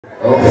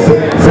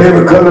Okay.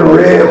 Favorite color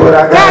red, but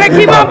I gotta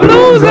keep my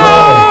blues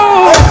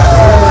on.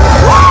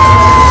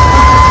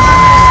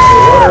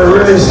 What the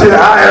really shit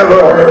I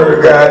ever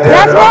heard, goddamn.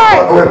 That's right.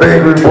 I'm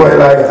fucking with BakeryBoy,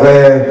 like,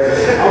 man.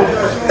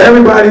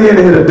 Everybody in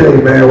here today,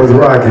 man, was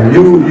rocking.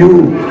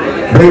 You.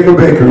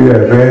 Bakery,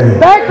 yeah, man.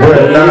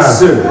 But nah,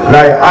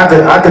 like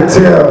I could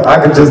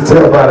just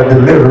tell by the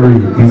delivery.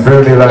 You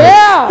feel me? Like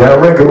that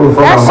record was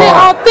from the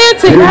heart. That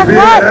shit authentic. That's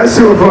right. That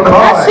shit was from the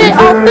heart. That shit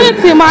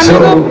authentic, my nigga.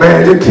 So man,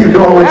 just keep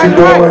doing what you're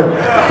doing.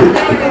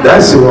 That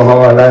shit was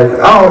hard. Like,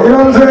 oh, you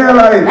know what I'm saying?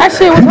 Like, that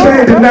shit was you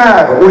can't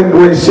deny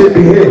when shit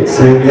be hits.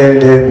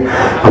 And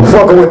I'm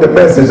fucking with the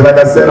message.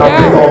 Like I said, I'm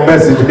big on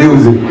message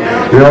music.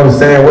 You know what I'm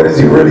saying? What is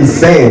he really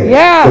saying?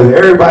 Yeah. Because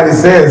everybody's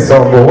saying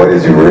something, but what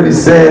is you really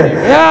saying?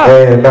 Yeah.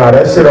 And nah,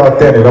 that shit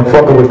authentic. I'm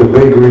fucking with the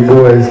Bakery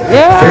Boys.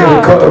 Yeah.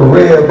 Favorite color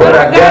red, but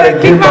I gotta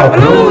keep my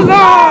blues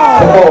on.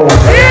 Come on.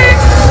 Hey.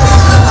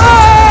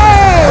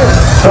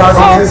 So I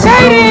can get some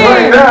blues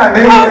right now,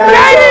 nigga.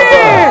 Okay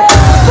then.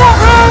 What's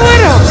wrong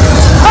with him?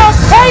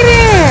 Okay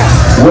then.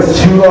 What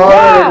you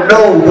already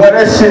know, boy,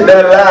 that shit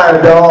that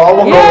live, dog.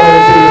 I'm gonna go ahead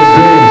and do this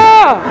beat.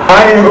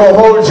 I ain't gonna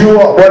hold you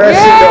up, boy. That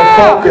shit that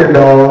funkin',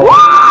 dog.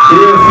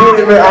 You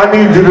feel me? I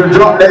need you to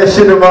drop that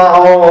shit in my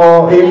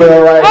own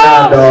email right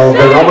now, dog.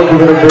 Cause I'm gonna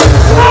give it a bit.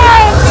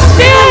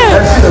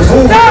 That shit is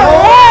moving on.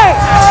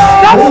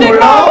 That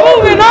shit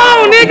moving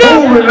on, nigga.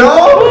 Moving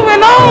on. Moving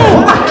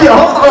on. Fuck you.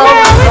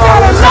 Man, we got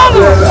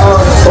another.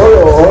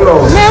 Hold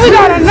on. Man, we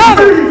got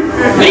another.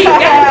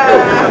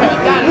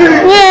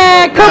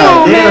 Yeah,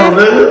 come on, man.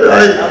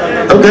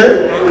 Okay.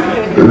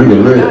 The nigga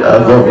lit. I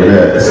fuck with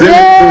that.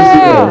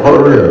 Yeah. For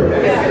real.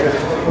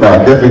 Nah,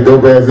 definitely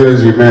dope ass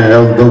energy, man. That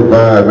was dope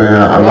vibe, man.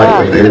 I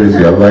like the energy.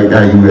 I like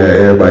how you had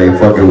everybody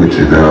fucking with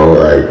you now.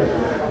 Like,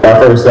 I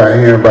first started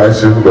hearing about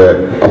you, but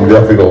I'm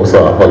definitely gonna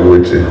start fucking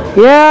with you.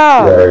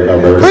 Yeah.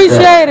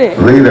 Appreciate it.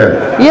 Believe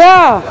that.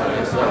 Yeah.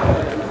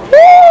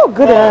 Woo,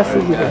 good ass for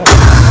you.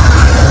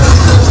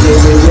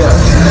 Yeah.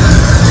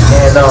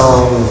 And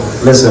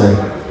listen,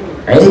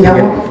 I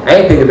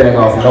ain't picking back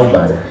off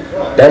nobody.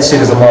 That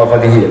shit is a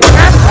motherfucking hit.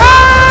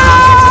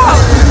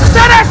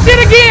 Say that shit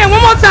again,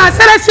 one more time.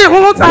 Say that shit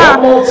one more time.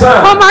 One more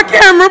time. On my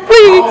camera,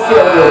 please.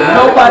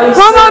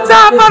 One more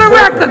time for the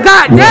record.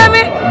 God damn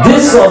it.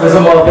 This song is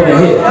a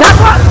motherfucking hit.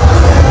 That's what.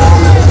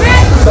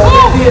 So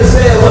that being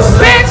said, what's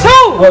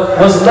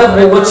left of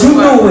it, what you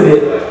do with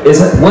it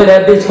is where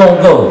that bitch gonna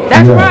go.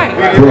 That's right.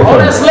 All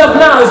that's left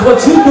now is what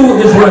you do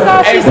with this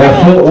record.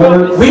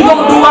 We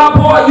gonna do our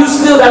part. You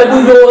still gotta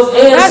do yours.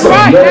 And that's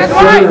right. That's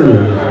right.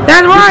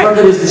 That's right. This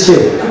record is the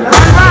shit.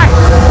 That's right.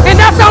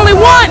 And that's only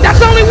one.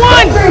 That's only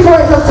one.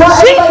 BakeryBoy, so tell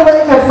everybody where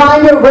they can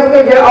find your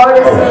record, your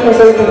artist name,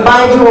 so they can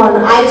find you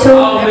on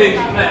iTunes.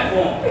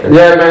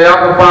 Yeah, man,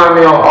 y'all can find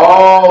me on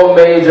all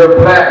major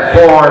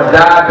platforms.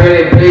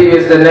 Diabetic Pig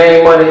is the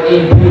name of the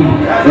EP.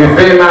 You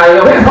feel me?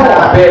 That's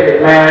diabetic,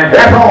 man.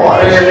 That's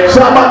hard.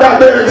 Shout out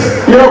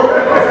diabetics.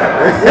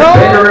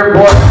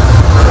 BakeryBoy.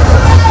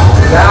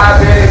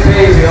 Diabetic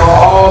Baby on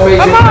all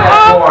major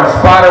platforms.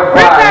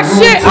 Spotify,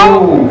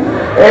 YouTube,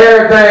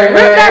 everything,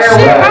 man.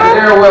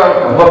 Everywhere.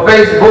 My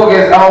Facebook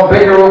is on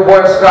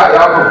BakeryBoy Scott.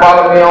 Y'all can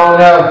follow me on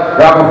there.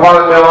 Y'all can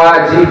follow me on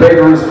IG,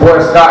 BakeryBoy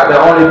Scott, the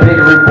only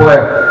BakeryBoy.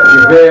 You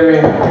feel me?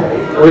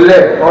 We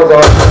lit. What's up?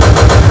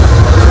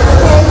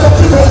 Okay, thank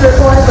you,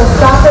 BakeryBoy. So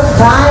stop the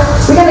time.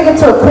 We're gonna get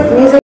to a quick music.